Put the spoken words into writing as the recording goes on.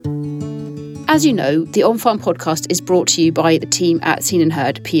As you know, the On Farm podcast is brought to you by the team at Seen and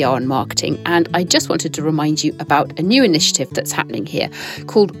Heard PR and Marketing, and I just wanted to remind you about a new initiative that's happening here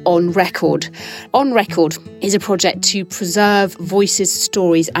called On Record. On Record is a project to preserve voices,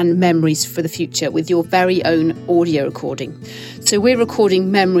 stories and memories for the future with your very own audio recording. So we're recording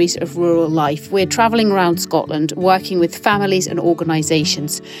memories of rural life. We're travelling around Scotland, working with families and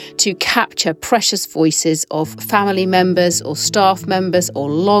organisations to capture precious voices of family members or staff members or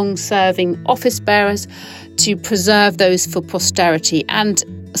long-serving office bearers, to preserve those for posterity and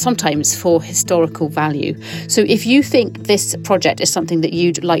sometimes for historical value. So if you think this project is something that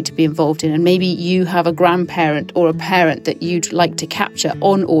you'd like to be involved in, and maybe you have a grandparent or a parent that you'd like to capture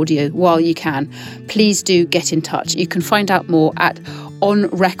on audio while you can, please do get in touch. You can find out more at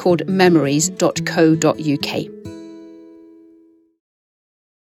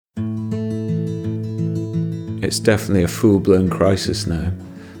onrecordmemories.co.uk. It's definitely a full-blown crisis now.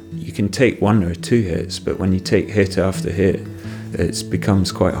 You can take one or two hits, but when you take hit after hit, it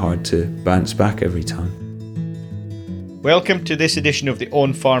becomes quite hard to bounce back every time. Welcome to this edition of the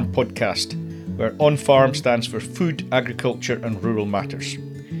On Farm podcast, where On Farm stands for Food, Agriculture and Rural Matters.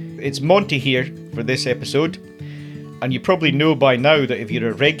 It's Monty here for this episode, and you probably know by now that if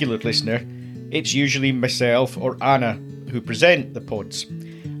you're a regular listener, it's usually myself or Anna who present the pods.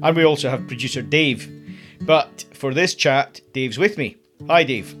 And we also have producer Dave. But for this chat, Dave's with me. Hi,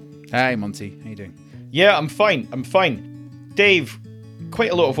 Dave. Hi, Monty. How you doing? Yeah, I'm fine. Dave,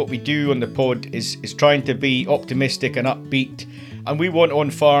 quite a lot of what we do on the pod is trying to be optimistic and upbeat, and we want On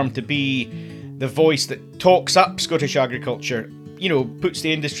Farm to be the voice that talks up Scottish agriculture, puts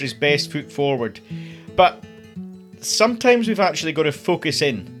the industry's best foot forward. But sometimes we've actually got to focus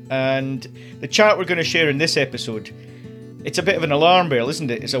in, and the chat we're going to share in this episode, it's a bit of an alarm bell,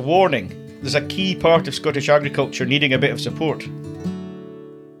 isn't it? It's a warning. There's a key part of Scottish agriculture needing a bit of support.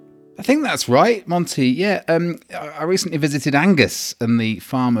 I think that's right, Monty. Yeah, I recently visited Angus and the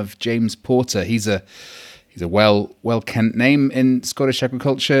farm of James Porter. He's a well-kent name in Scottish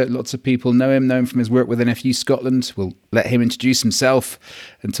agriculture. Lots of people know him from his work with NFU Scotland. We'll let him introduce himself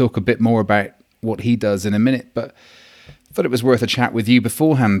and talk a bit more about what he does in a minute. But I thought it was worth a chat with you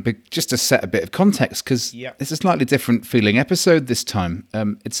beforehand, but just to set a bit of context, because It's a slightly different feeling episode this time.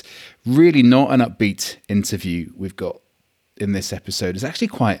 It's really not an upbeat interview we've got in this episode. It's actually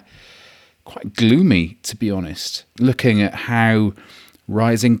quite gloomy, to be honest, looking at how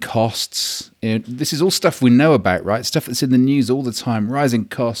rising costs, this is all stuff we know about, right? Stuff that's in the news all the time. Rising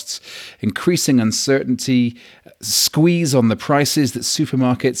costs, increasing uncertainty, squeeze on the prices that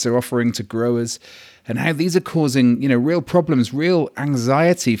supermarkets are offering to growers, and how these are causing, real problems, real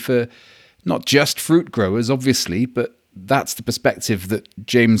anxiety for not just fruit growers, obviously, but that's the perspective that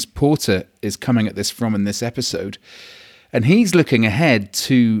James Porter is coming at this from in this episode. And he's looking ahead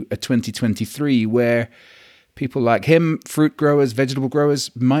to a 2023 where people like him, fruit growers, vegetable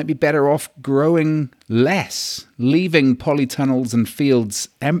growers, might be better off growing less, leaving polytunnels and fields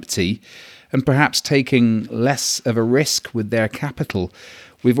empty, and perhaps taking less of a risk with their capital.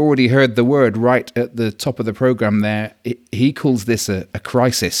 We've already heard the word right at the top of the programme there. He calls this a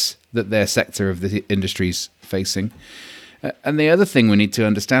crisis that their sector of the industry's facing. And the other thing we need to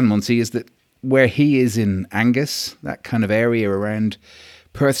understand, Monty, is that where he is in Angus, that kind of area around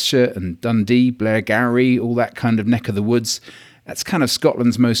Perthshire and Dundee, Blairgowrie, all that kind of neck of the woods, that's kind of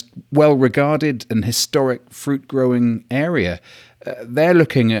Scotland's most well-regarded and historic fruit-growing area. They're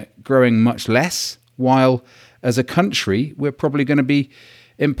looking at growing much less, while as a country, we're probably going to be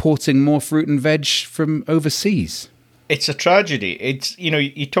importing more fruit and veg from overseas. It's a tragedy. It's,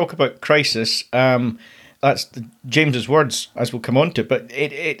 you talk about crisis, that's James's words, as we'll come on to, but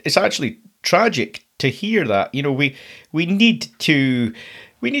it's actually tragic to hear that. We need to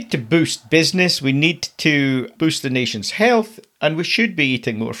boost business, we need to boost the nation's health, and we should be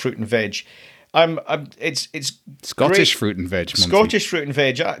eating more fruit and veg. It's Scottish great. Fruit and veg, Monty. Scottish fruit and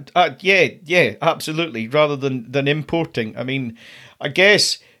veg. Yeah, absolutely. Rather than importing. I mean, I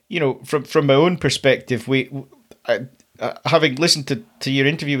guess from my own perspective, having listened to your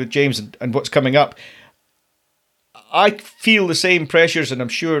interview with James and what's coming up, I feel the same pressures, and I'm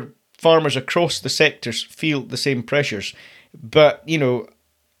sure farmers across the sectors feel the same pressures. But,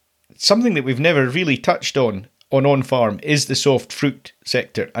 something that we've never really touched on farm is the soft fruit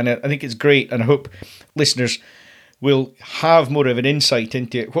sector. And I think it's great, and I hope listeners will have more of an insight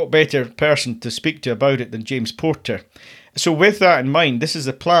into it. What better person to speak to about it than James Porter? So with that in mind, this is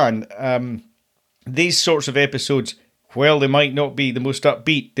the plan. These sorts of episodes, while they might not be the most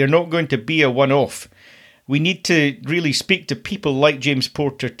upbeat, they're not going to be a one-off. We need to really speak to people like James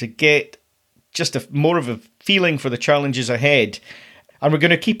Porter to get just more of a feeling for the challenges ahead. And we're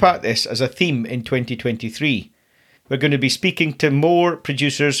going to keep at this as a theme in 2023. We're going to be speaking to more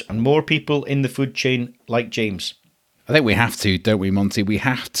producers and more people in the food chain like James. I think we have to, don't we, Monty? We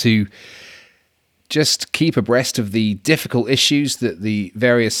have to just keep abreast of the difficult issues that the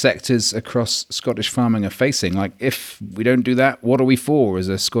various sectors across Scottish farming are facing. Like, if we don't do that, what are we for as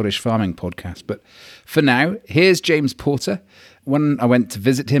a Scottish farming podcast? But for now, here's James Porter. When I went to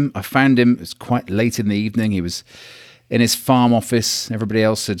visit him, I found him, it was quite late in the evening. He was in his farm office. Everybody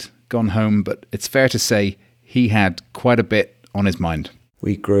else had gone home, but it's fair to say he had quite a bit on his mind.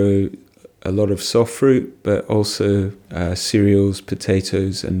 We grow a lot of soft fruit, but also cereals,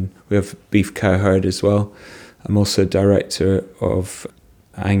 potatoes, and we have beef cow herd as well. I'm also director of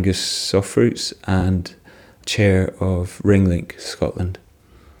Angus Soft Fruits and chair of Ringlink Scotland.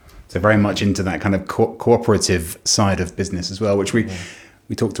 So very much into that kind of cooperative side of business as well, which we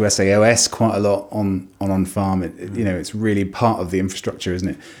talk to SAOS quite a lot on farm. It's really part of the infrastructure, isn't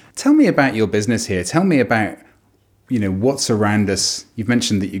it? Tell me about your business here. Tell me about what's around us. You've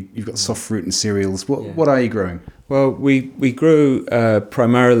mentioned that you've got soft fruit and cereals. What are you growing? Well, we grow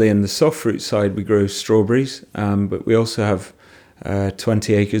primarily in the soft fruit side. We grow strawberries, but we also have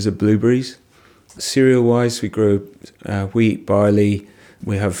 20 acres of blueberries. Cereal-wise, we grow wheat, barley.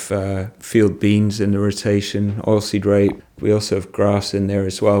 We have field beans in the rotation, oilseed rape. We also have grass in there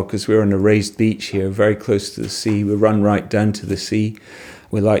as well because we're on a raised beach here, very close to the sea. We run right down to the sea.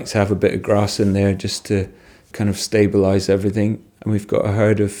 We like to have a bit of grass in there just to kind of stabilise everything. And we've got a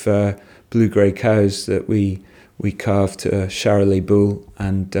herd of blue-grey cows that we calve to a Charolais bull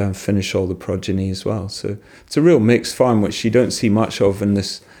and finish all the progeny as well. So it's a real mixed farm, which you don't see much of in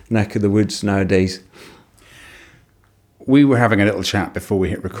this neck of the woods nowadays. We were having a little chat before we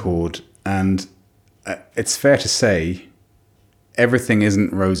hit record, and it's fair to say everything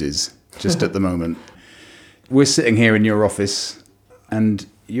isn't roses just at the moment. We're sitting here in your office, and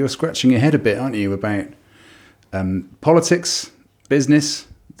you're scratching your head a bit, aren't you, about politics, business,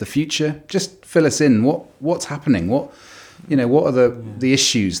 the future? Just fill us in. What's happening? What are the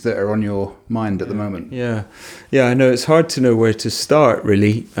issues that are on your mind at the moment? Yeah, I know it's hard to know where to start,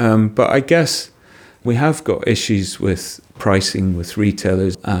 really. But I guess we have got issues with pricing with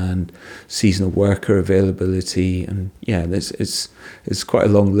retailers and seasonal worker availability, and it's quite a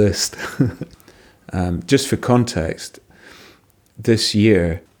long list. Just for context, this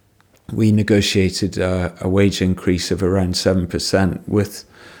year we negotiated a wage increase of around 7% with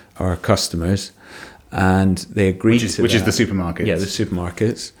our customers, and they agreed to that. Which is the supermarkets. Yeah, the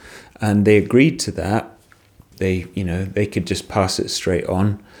supermarkets, and they agreed to that. They could just pass it straight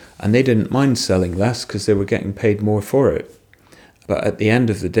on, and they didn't mind selling less because they were getting paid more for it. But at the end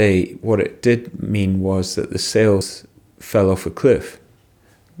of the day, what it did mean was that the sales fell off a cliff.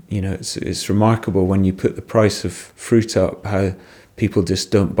 It's remarkable when you put the price of fruit up, how people just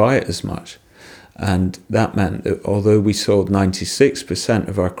don't buy it as much. And that meant that although we sold 96%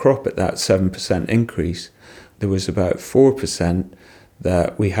 of our crop at that 7% increase, there was about 4%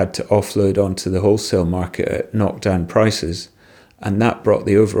 that we had to offload onto the wholesale market at knockdown prices. And that brought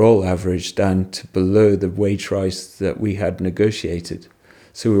the overall average down to below the wage rise that we had negotiated.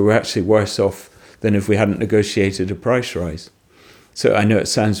 So we were actually worse off than if we hadn't negotiated a price rise. So I know it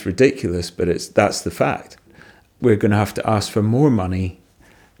sounds ridiculous, but that's the fact. We're going to have to ask for more money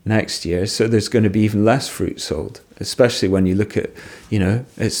next year, so there's going to be even less fruit sold, especially when you look at,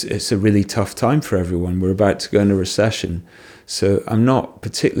 it's a really tough time for everyone. We're about to go into recession. So I'm not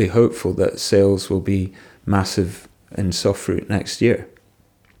particularly hopeful that sales will be massive in soft fruit next year.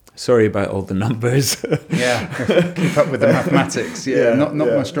 Sorry about all the numbers. Yeah, keep up with the mathematics. Not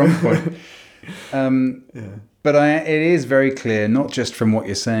my strong point. But it is very clear, not just from what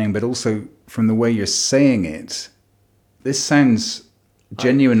you're saying, but also from the way you're saying it. This sounds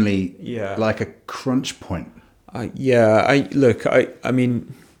genuinely like a crunch point. I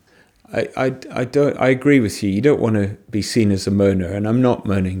agree with you. You don't want to be seen as a moaner, and I'm not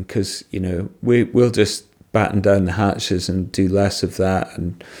moaning because, we'll just batten down the hatches and do less of that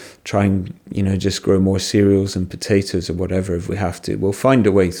and try and, just grow more cereals and potatoes or whatever if we have to. We'll find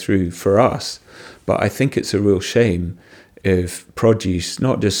a way through for us. But I think it's a real shame if produce,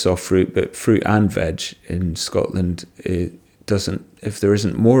 not just soft fruit, but fruit and veg in Scotland, if there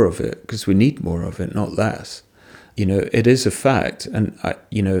isn't more of it, because we need more of it, not less. It is a fact. And,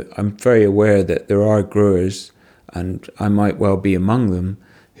 I'm very aware that there are growers, and I might well be among them,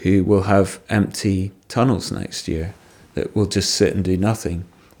 who will have empty tunnels next year that will just sit and do nothing.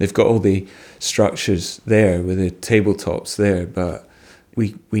 They've got all the structures there with the tabletops there, but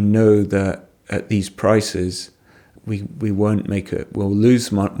we know that at these prices, we won't make it. We'll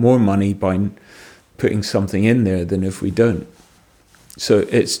lose more money by putting something in there than if we don't. So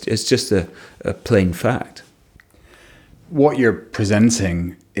it's just a plain fact. What you're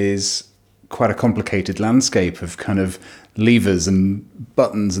presenting is quite a complicated landscape of kind of levers and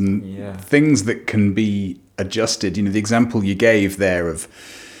buttons and things that can be adjusted. The example you gave there of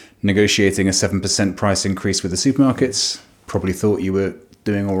negotiating a 7% price increase with the supermarkets, probably thought you were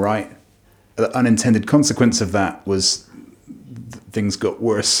doing all right. The unintended consequence of that was things got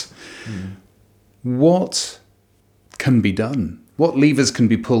worse. What can be done? What levers can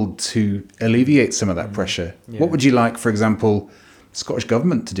be pulled to alleviate some of that pressure? What would you like, for example, Scottish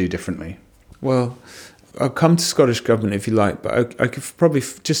Government to do differently? Well, I'll come to Scottish Government if you like, but I could probably,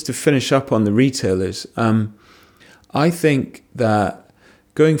 just to finish up on the retailers, I think that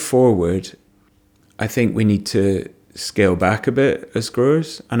going forward, I think we need to scale back a bit as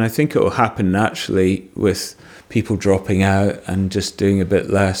growers, and I think it will happen naturally with people dropping out and just doing a bit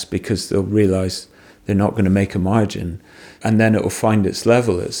less because they'll realise they're not going to make a margin, and then it will find its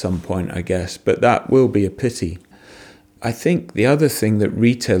level at some point, I guess, but that will be a pity. I think the other thing that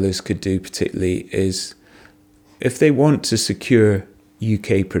retailers could do particularly is, if they want to secure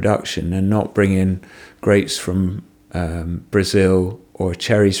UK production and not bring in grapes from Brazil or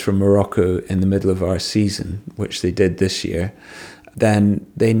cherries from Morocco in the middle of our season, which they did this year, then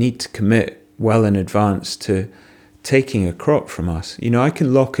they need to commit well in advance to taking a crop from us. I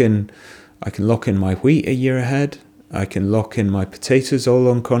can lock in my wheat a year ahead. I can lock in my potatoes all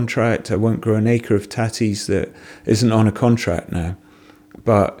on contract. I won't grow an acre of tatties that isn't on a contract now.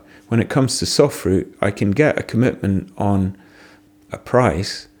 But when it comes to soft fruit, I can get a commitment on a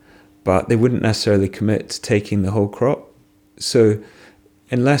price, but they wouldn't necessarily commit to taking the whole crop. So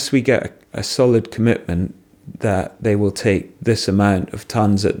unless we get a solid commitment that they will take this amount of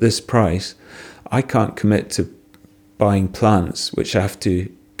tons at this price, I can't commit to buying plants, which I have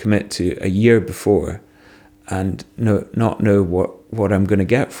to commit to a year before, and not know what I'm going to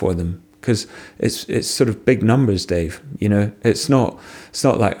get for them, because it's sort of big numbers, Dave. It's not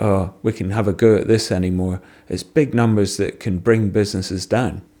like, oh, we can have a go at this anymore. It's big numbers that can bring businesses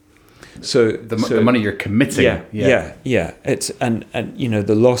down. So the money you're committing, yeah. It's and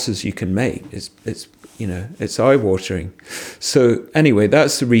the losses you can make it's eye-watering. So anyway,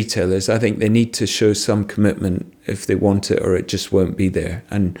 that's the retailers. I think they need to show some commitment if they want it, or it just won't be there.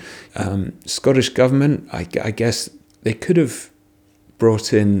 And Scottish Government, I guess they could have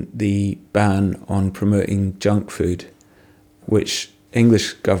brought in the ban on promoting junk food, which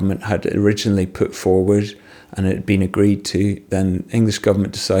English Government had originally put forward and it had been agreed to. Then English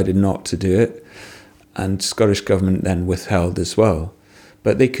Government decided not to do it, and Scottish Government then withheld as well.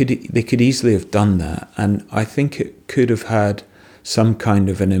 But they could easily have done that, and I think it could have had some kind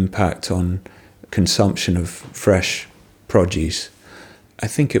of an impact on consumption of fresh produce. I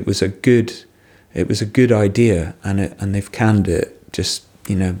think it was a good idea, and they've canned it just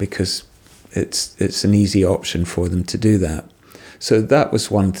because it's an easy option for them to do that. So that was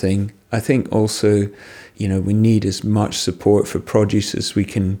one thing. I think also, we need as much support for produce as we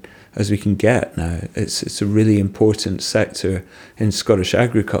can get now. It's a really important sector in Scottish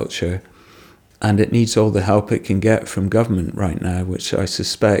agriculture, and it needs all the help it can get from government right now, which I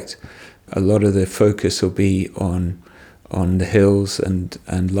suspect a lot of the focus will be on the hills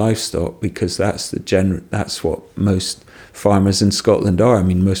and livestock, because that's what most farmers in Scotland are. I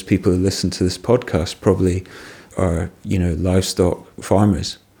mean, most people who listen to this podcast probably are livestock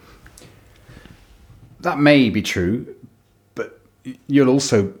farmers. That may be true, but you'll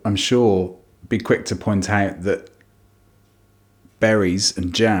also, I'm sure, be quick to point out that berries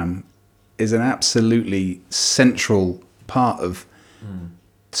and jam is an absolutely central part of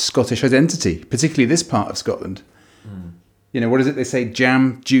Scottish identity, particularly this part of Scotland. What is it they say?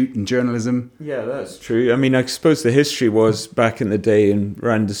 Jam, jute and journalism. Yeah, that's true. I mean, I suppose the history was back in the day and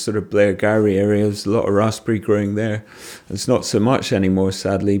around the sort of Blairgowrie area, there's a lot of raspberry growing there. It's not so much anymore,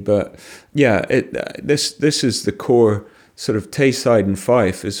 sadly. But yeah, this is the core sort of Tayside and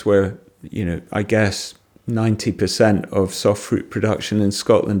Fife is where, I guess 90% of soft fruit production in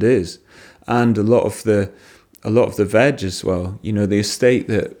Scotland is. And a lot of the veg as well. The estate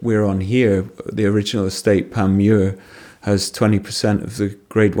that we're on here, the original estate, Panmure, has 20% of the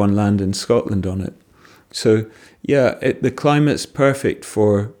Grade 1 land in Scotland on it. So yeah, the climate's perfect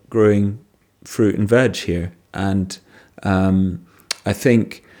for growing fruit and veg here. And I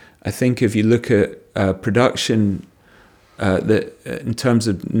think if you look at production, that in terms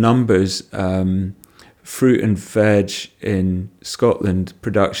of numbers, fruit and veg in Scotland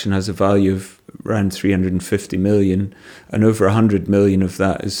production has a value of around 350 million, and over 100 million of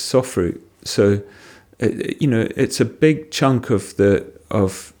that is soft fruit. So it's a big chunk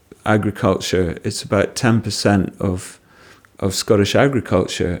of agriculture. It's about 10% of of Scottish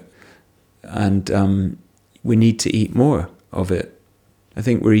agriculture, and we need to eat more of it. I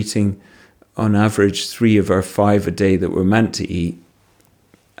think we're eating, on average, 3 of our 5 a day that we're meant to eat,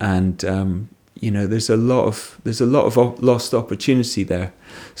 and there's a lot of lost opportunity there.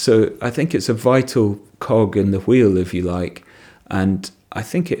 So I think it's a vital cog in the wheel, if you like, and I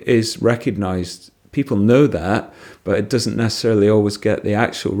think it is recognised. People know that, but it doesn't necessarily always get the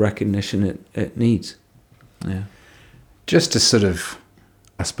actual recognition it needs. Yeah. Just to sort of,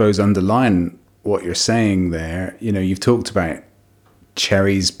 I suppose, underline what you're saying there, you've talked about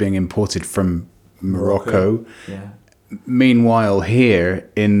cherries being imported from Morocco. Yeah. Meanwhile, here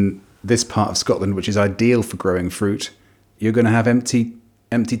in this part of Scotland, which is ideal for growing fruit, you're going to have empty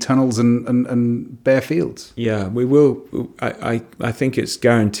tunnels and bare fields. Yeah, we will. I think it's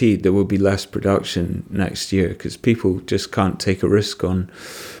guaranteed there will be less production next year because people just can't take a risk on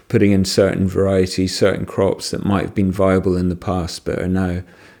putting in certain varieties, certain crops that might have been viable in the past but are now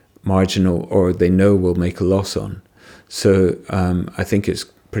marginal or they know will make a loss on. So I think it's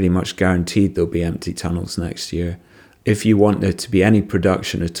pretty much guaranteed there'll be empty tunnels next year. If you want there to be any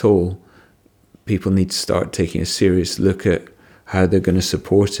production at all, people need to start taking a serious look at how they're going to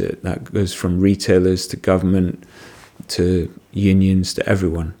support it. That goes from retailers to government to unions to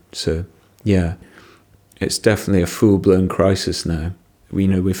everyone. So, yeah, it's definitely a full-blown crisis now.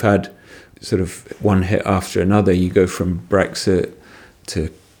 We've had sort of one hit after another. You go from Brexit to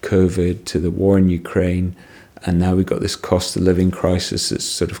COVID to the war in Ukraine, and now we've got this cost of living crisis that's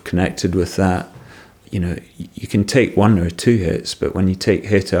sort of connected with that. You can take 1 or 2 hits, but when you take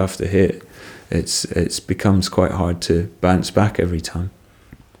hit after hit, it's becomes quite hard to bounce back every time.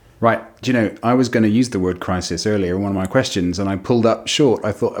 Right. I was going to use the word crisis earlier in one of my questions, and I pulled up short.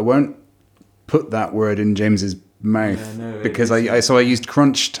 I thought I won't put that word in James's mouth because I used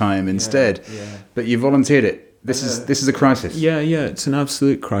crunch time instead. Yeah. But you volunteered it. This is a crisis. Yeah, it's an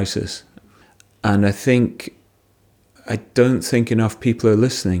absolute crisis, and I don't think enough people are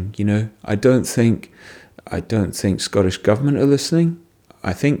listening. I don't think Scottish government are listening.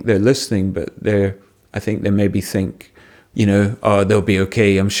 I think they're listening, but I think they maybe think, they'll be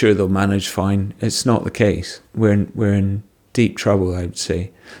okay. I'm sure they'll manage fine. It's not the case. We're in deep trouble, I would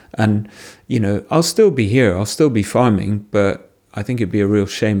say. And I'll still be here. I'll still be farming, but I think it'd be a real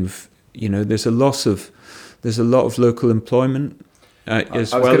shame if there's a lot of local employment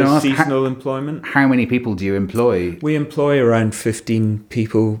as well as seasonal employment. How many people do you employ? We employ around 15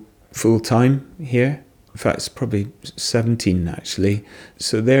 people full time here. In fact, it's probably 17 actually.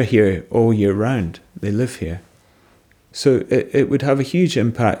 So they're here all year round. They live here. So it would have a huge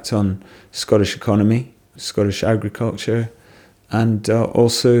impact on Scottish economy, Scottish agriculture, and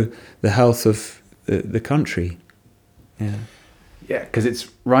also the health of the country. Yeah. Yeah, because it's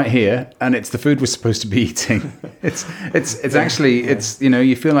right here, and it's the food we're supposed to be eating. It's actually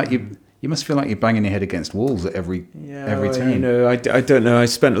you feel like you must feel like you're banging your head against walls at every turn. I don't know. I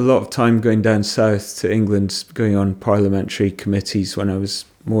spent a lot of time going down south to England, going on parliamentary committees when I was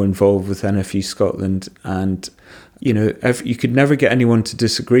more involved with NFU Scotland, and you could never get anyone to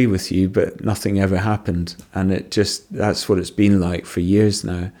disagree with you, but nothing ever happened, and that's what it's been like for years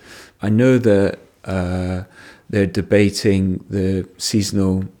now. I know that they're debating the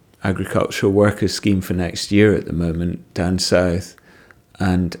seasonal agricultural workers scheme for next year at the moment down south.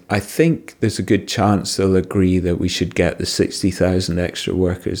 And I think there's a good chance they'll agree that we should get the 60,000 extra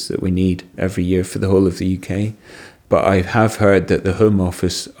workers that we need every year for the whole of the UK. But I have heard that the Home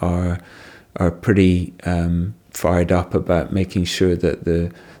Office are pretty fired up about making sure that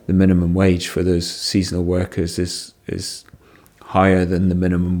the minimum wage for those seasonal workers is higher than the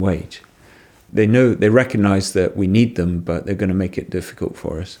minimum wage. They recognise that we need them, but they're going to make it difficult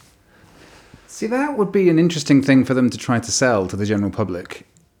for us. See, that would be an interesting thing for them to try to sell to the general public.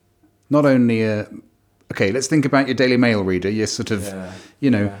 Not only okay, let's think about your Daily Mail reader. You're sort of,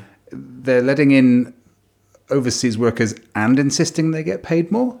 they're letting in overseas workers and insisting they get paid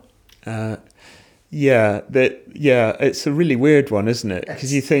more. It's a really weird one, isn't it?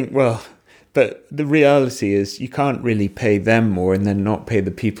 Because you think, well, but the reality is you can't really pay them more and then not pay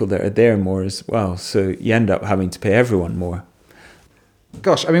the people that are there more as well. So you end up having to pay everyone more.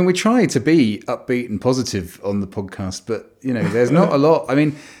 Gosh, I mean, we try to be upbeat and positive on the podcast, but, there's not a lot. I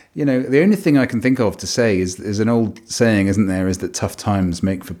mean, the only thing I can think of to say is an old saying, isn't there, is that tough times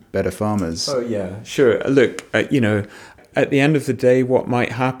make for better farmers. Oh, yeah, sure. Look, at the end of the day, what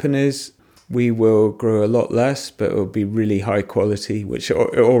might happen is we will grow a lot less, but it will be really high quality, which it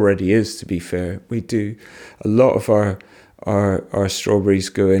already is, to be fair. We do a lot of our strawberries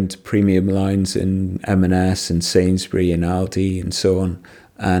go into premium lines in M&S and Sainsbury and Aldi and so on.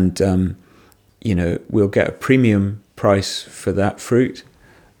 And, we'll get a premium price for that fruit,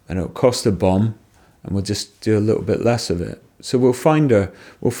 and it'll cost a bomb, and we'll just do a little bit less of it. So we'll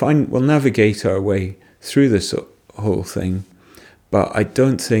navigate our way through this whole thing, but I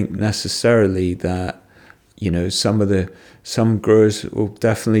don't think necessarily that, you know, some growers will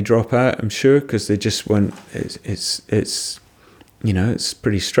definitely drop out, I'm sure, because they just won't. It's you know, it's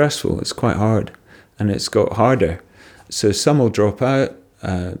pretty stressful. It's quite hard, and it's got harder. So some will drop out.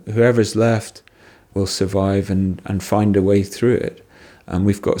 Whoever's left will survive and find a way through it. And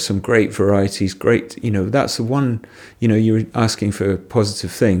we've got some great varieties, great, you know, that's the one, you know, you're asking for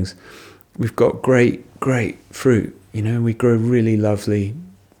positive things. We've got great fruit, you know, we grow really lovely,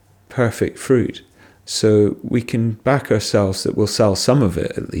 perfect fruit. So we can back ourselves that we'll sell some of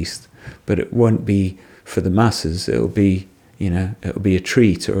it at least, but it won't be for the masses. It'll be, you know, it'll be a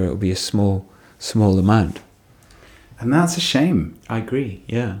treat, or it'll be a small amount. And that's a shame. I agree.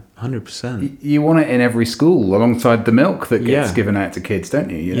 Yeah, 100%. You want it in every school alongside the milk that gets given out to kids,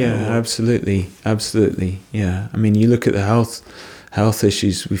 don't you? You know? Yeah, absolutely. Yeah. I mean, you look at the health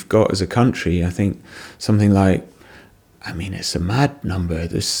issues we've got as a country. I think something like, I mean, it's a mad number.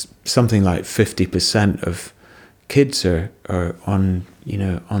 There's something like 50% of kids are on, you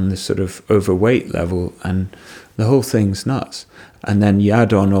know, on the sort of overweight level, and the whole thing's nuts. And then you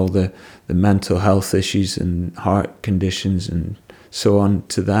add on all the mental health issues and heart conditions and so on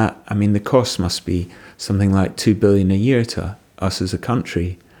to that. I mean, the cost must be something like 2 billion a year to us as a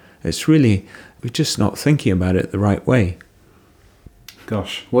country. It's really, we're just not thinking about it the right way.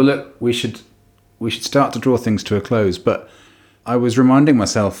 Gosh. Well, look, we should start to draw things to a close, but I was reminding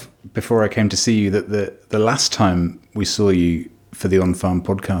myself before I came to see you that the last time we saw you for the On Farm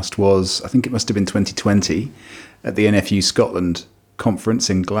podcast was, I think it must have been 2020, at the NFU Scotland conference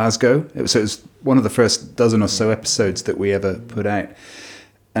in Glasgow. It was one of the first dozen or so episodes that we ever put out.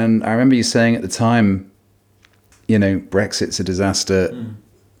 And I remember you saying at the time, you know, Brexit's a disaster.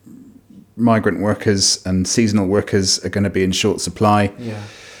 Migrant workers and seasonal workers are going to be in short supply. Yeah.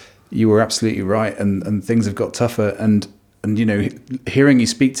 You were absolutely right, and things have got tougher. And you know, hearing you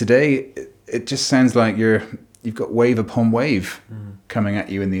speak today, it just sounds like you've got wave upon wave coming at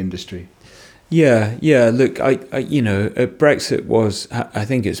you in the industry. Yeah. Look, I you know, Brexit was, I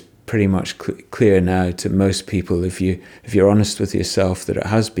think it's pretty much clear now to most people, if you're honest with yourself, that it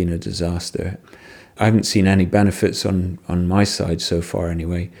has been a disaster. I haven't seen any benefits on my side so far,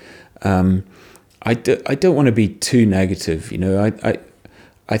 anyway. I don't want to be too negative, you know.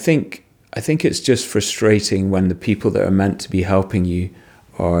 I think it's just frustrating when the people that are meant to be helping you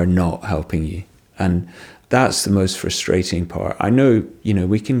are not helping you, and that's the most frustrating part. I know, you know,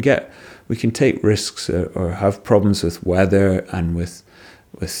 we can take risks or have problems with weather and with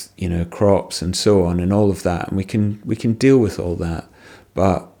you know, crops and so on and all of that, and we can deal with all that.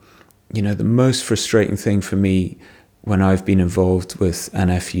 But you know, the most frustrating thing for me when I've been involved with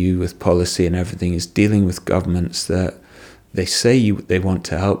NFU, with policy and everything, is dealing with governments that they say they want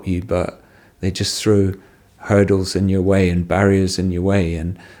to help you, but they just throw hurdles in your way and barriers in your way.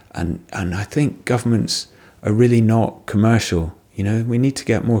 And I think governments are really not commercial. You know, we need to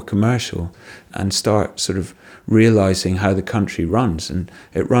get more commercial and start sort of realizing how the country runs. And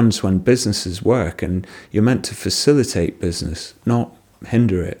it runs when businesses work, and you're meant to facilitate business, not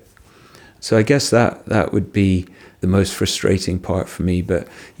hinder it. So I guess that would be the most frustrating part for me. But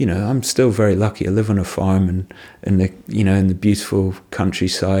you know, I'm still very lucky. I live on a farm and in the beautiful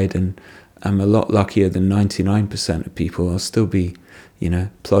countryside, and I'm a lot luckier than 99% of people. I'll still be, you know,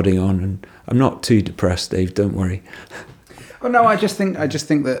 plodding on, and I'm not too depressed, Dave. Don't worry. Oh no, I just think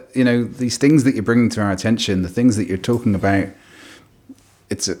that, you know, these things that you're bringing to our attention, the things that you're talking about,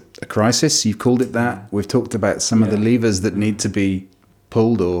 it's a crisis. You've called it that. We've talked about some of the levers that need to be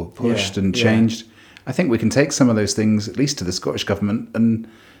pulled or pushed and changed. I think we can take some of those things, at least to the Scottish government, and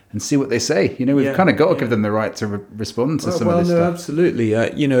see what they say. You know, we've kind of got to give them the right to respond to some of this stuff. Absolutely.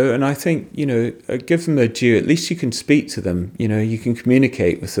 You know, and I think, you know, give them their due. At least you can speak to them. You know, you can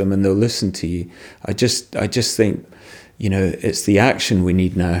communicate with them, and they'll listen to you. I just think, you know, it's the action we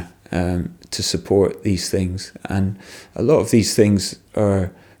need now to support these things, and a lot of these things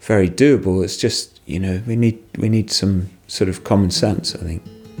are very doable. It's just, you know, we need some sort of common sense, I think.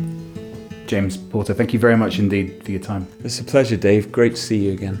 James Porter, thank you very much indeed for your time. It's a pleasure, Dave. Great to see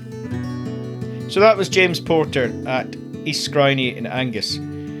you again. So that was James Porter at East Skryne in Angus.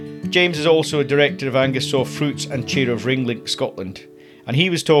 James is also a director of Angus Soft Fruits and chair of Ringlink Scotland, and he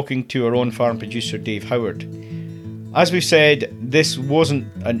was talking to our On Farm producer Dave Howard. As we've said, this wasn't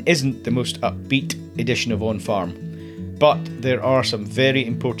and isn't the most upbeat edition of On Farm, but there are some very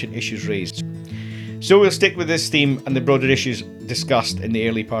important issues raised. So we'll stick with this theme and the broader issues discussed in the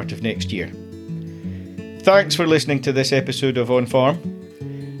early part of next year. Thanks for listening to this episode of On Farm.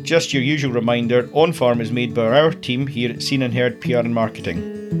 Just your usual reminder, On Farm is made by our team here at Seen and Heard PR and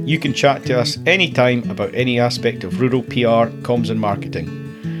Marketing. You can chat to us anytime about any aspect of rural PR, comms and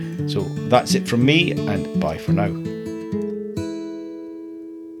marketing. So that's it from me, and bye for now.